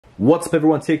What's up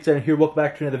everyone, Takedown here, welcome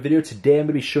back to another video. Today I'm going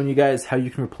to be showing you guys how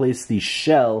you can replace the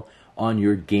shell on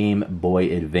your Game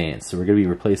Boy Advance. So we're going to be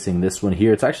replacing this one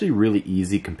here. It's actually really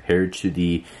easy compared to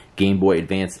the Game Boy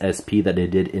Advance SP that I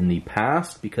did in the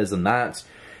past, because on that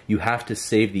you have to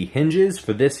save the hinges.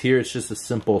 For this here, it's just a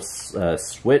simple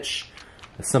switch,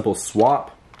 a simple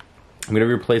swap. I'm going to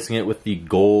be replacing it with the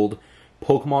gold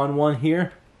Pokemon one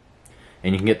here.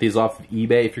 And you can get these off of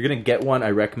eBay. If you're going to get one,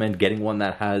 I recommend getting one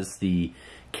that has the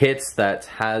kits that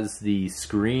has the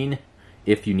screen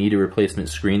if you need a replacement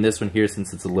screen. This one here,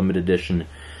 since it's a limited edition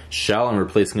shell, I'm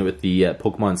replacing it with the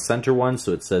Pokemon Center one,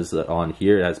 so it says that on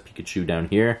here, it has Pikachu down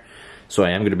here. So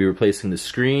I am going to be replacing the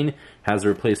screen, has the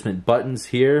replacement buttons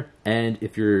here, and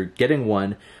if you're getting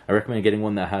one, I recommend getting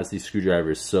one that has these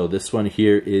screwdrivers. So this one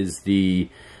here is the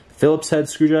Phillips head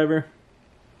screwdriver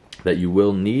that you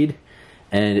will need,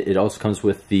 and it also comes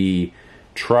with the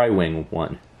Tri-Wing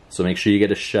one. So make sure you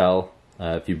get a shell.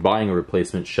 If you're buying a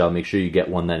replacement shell, make sure you get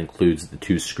one that includes the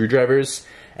 2 screwdrivers.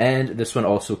 And this one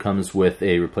also comes with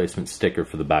a replacement sticker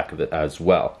for the back of it as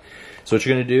well. So what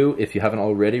you're going to do, if you haven't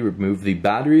already, remove the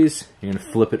batteries. You're going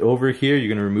to flip it over here. You're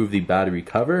going to remove the battery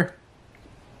cover.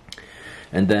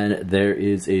 And then there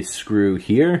is a screw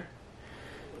here.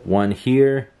 One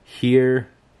here, here,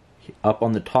 up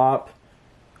on the top,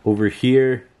 over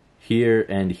here, here,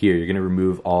 and here. You're going to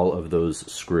remove all of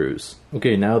those screws.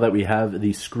 Okay, now that we have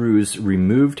the screws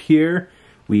removed here,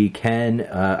 we can,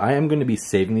 I am going to be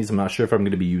saving these. I'm not sure if I'm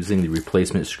going to be using the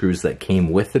replacement screws that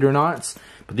came with it or not,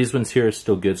 but these ones here are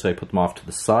still good, so I put them off to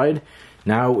the side.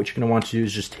 Now what you're going to want to do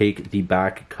is just take the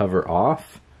back cover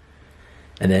off,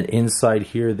 and then inside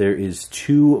here there is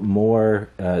 2 more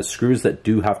screws that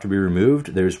do have to be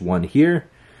removed. There's one here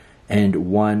and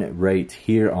one right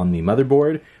here on the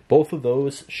motherboard. Both of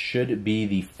those should be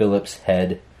the Phillips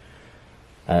head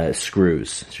screws.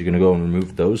 So you're going to go and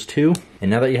remove those 2. And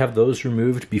now that you have those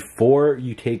removed, before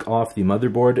you take off the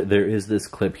motherboard, there is this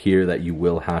clip here that you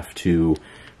will have to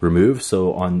remove.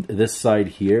 So on this side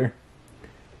here,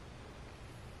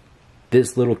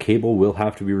 this little cable will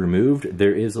have to be removed.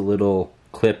 There is a little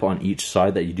clip on each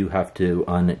side that you do have to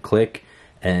unclick,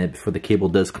 and before the cable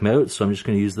does come out. So I'm just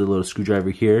going to use the little screwdriver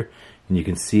here, and you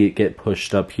can see it get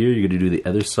pushed up here. You're going to do the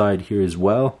other side here as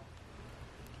well,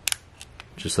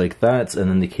 just like that, and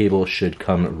then the cable should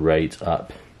come right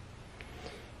up.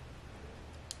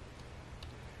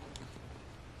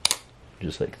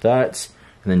 Just like that.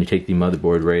 And then you take the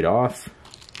motherboard right off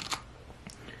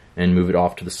and move it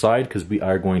off to the side, because we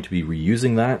are going to be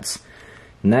reusing that.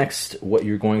 Next, what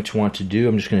you're going to want to do,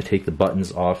 I'm just going to take the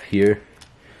buttons off here,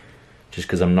 just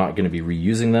because I'm not going to be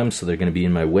reusing them, so they're going to be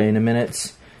in my way in a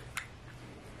minute.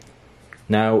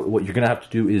 Now, what you're going to have to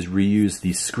do is reuse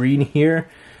the screen here.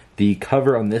 The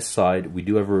cover on this side, we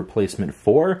do have a replacement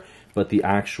for, but the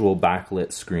actual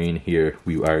backlit screen here,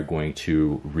 we are going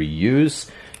to reuse.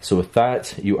 So with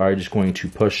that, you are just going to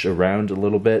push around a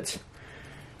little bit,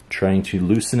 trying to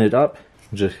loosen it up.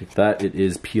 Just like that, it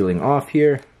is peeling off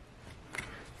here,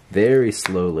 very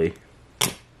slowly.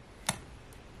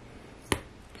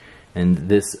 And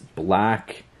this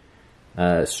black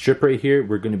strip right here,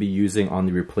 we're going to be using on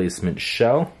the replacement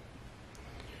shell,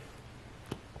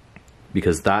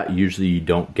 because that usually you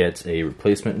don't get a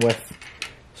replacement with.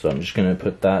 So I'm just going to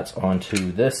put that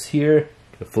onto this here.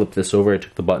 Flip this over. I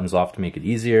took the buttons off to make it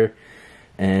easier.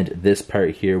 And this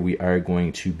part here we are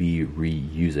going to be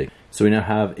reusing. So we now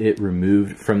have it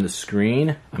removed from the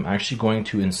screen. I'm actually going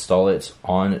to install it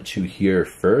onto here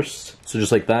first. So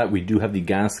just like that, we do have the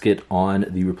gasket on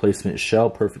the replacement shell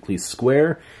perfectly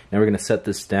square. Now we're going to set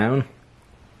this down,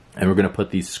 and we're going to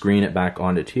put the screen back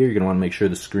on it here. You're going to want to make sure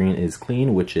the screen is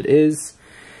clean, which it is.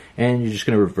 And you're just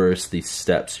going to reverse these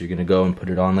steps. You're going to go and put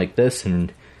it on like this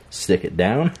and stick it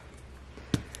down.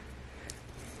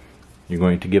 You're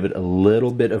going to give it a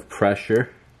little bit of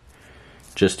pressure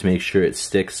just to make sure it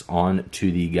sticks on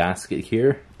to the gasket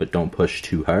here, but don't push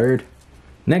too hard.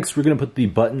 Next, we're going to put the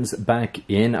buttons back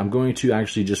in. I'm going to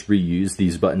actually just reuse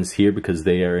these buttons here because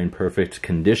they are in perfect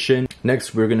condition.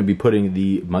 Next, we're going to be putting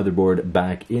the motherboard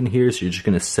back in here, so you're just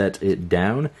going to set it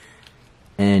down,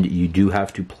 and you do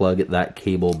have to plug that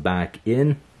cable back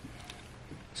in.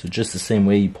 So just the same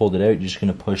way you pulled it out, you're just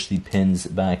going to push the pins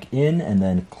back in and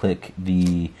then click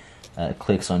the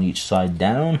clicks on each side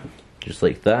down, just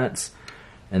like that.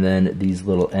 And then these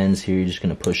little ends here, you're just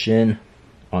going to push in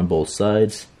on both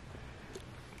sides.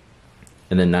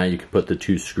 And then now you can put the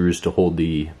 2 screws to hold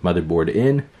the motherboard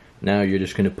in. Now you're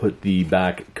just going to put the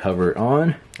back cover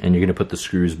on, and you're going to put the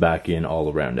screws back in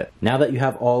all around it. Now that you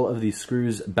have all of these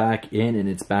screws back in and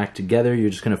it's back together, you're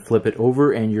just going to flip it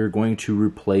over, and you're going to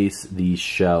replace the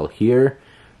shell here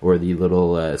or the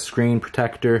little screen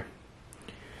protector.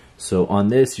 So on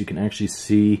this, you can actually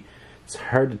see, it's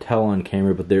hard to tell on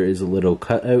camera, but there is a little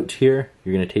cutout here.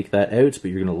 You're going to take that out, but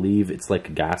you're going to leave, it's like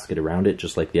a gasket around it,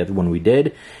 just like the other one we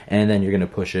did, and then you're going to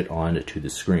push it on to the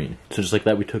screen. So just like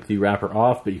that, we took the wrapper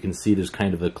off, but you can see there's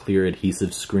kind of a clear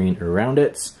adhesive screen around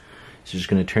it. So you're just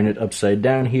going to turn it upside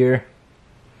down here,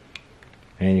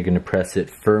 and you're going to press it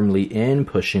firmly in,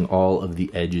 pushing all of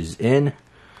the edges in,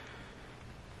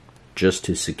 just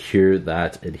to secure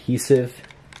that adhesive.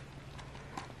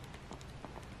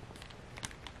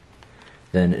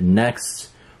 Then next,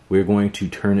 we're going to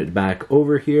turn it back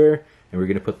over here, and we're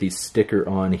going to put the sticker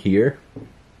on here.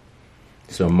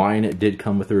 So mine did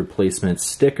come with a replacement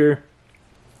sticker.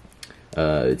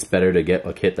 It's better to get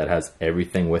a kit that has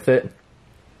everything with it.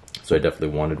 So I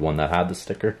definitely wanted one that had the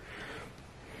sticker.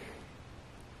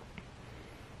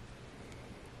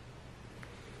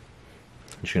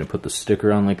 I'm just going to put the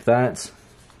sticker on like that,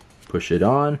 push it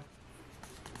on.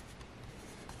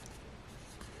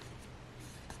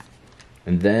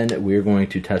 And then we're going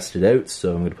to test it out,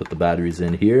 so I'm going to put the batteries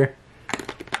in here.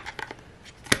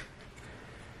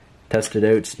 Test it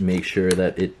out, make sure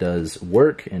that it does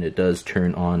work and it does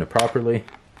turn on properly.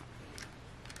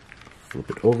 Flip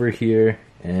it over here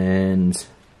and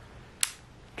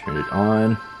turn it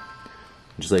on.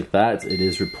 Just like that, it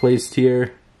is replaced here.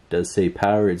 It does say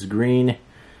power, it's green.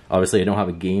 Obviously I don't have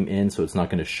a game in, so it's not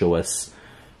going to show us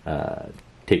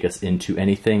take us into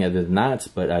anything other than that,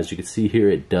 but as you can see here,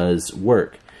 it does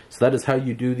work. So that is how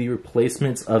you do the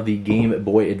replacements of the Game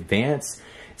Boy Advance.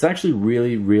 It's actually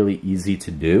really easy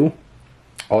to do.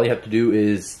 All you have to do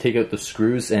is take out the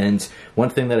screws, and one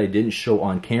thing that I didn't show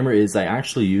on camera is I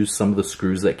actually used some of the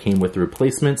screws that came with the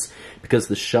replacements, because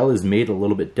the shell is made a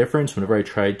little bit different. Whenever I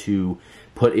tried to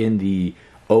put in the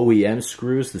OEM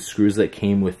screws, the screws that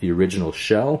came with the original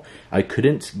shell, I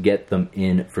couldn't get them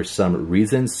in for some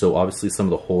reason. So obviously some of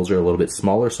the holes are a little bit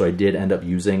smaller, so I did end up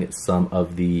using some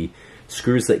of the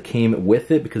screws that came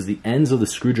with it, because the ends of the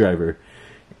screwdriver,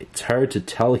 it's hard to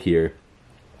tell here,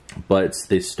 but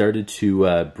they started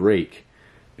to break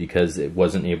because it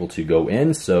wasn't able to go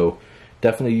in. So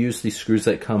definitely use the screws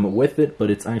that come with it, but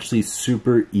it's actually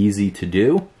super easy to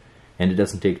do, and it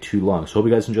doesn't take too long. So hope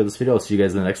you guys enjoyed this video. I'll see you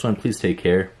guys in the next one. Please take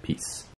care. Peace.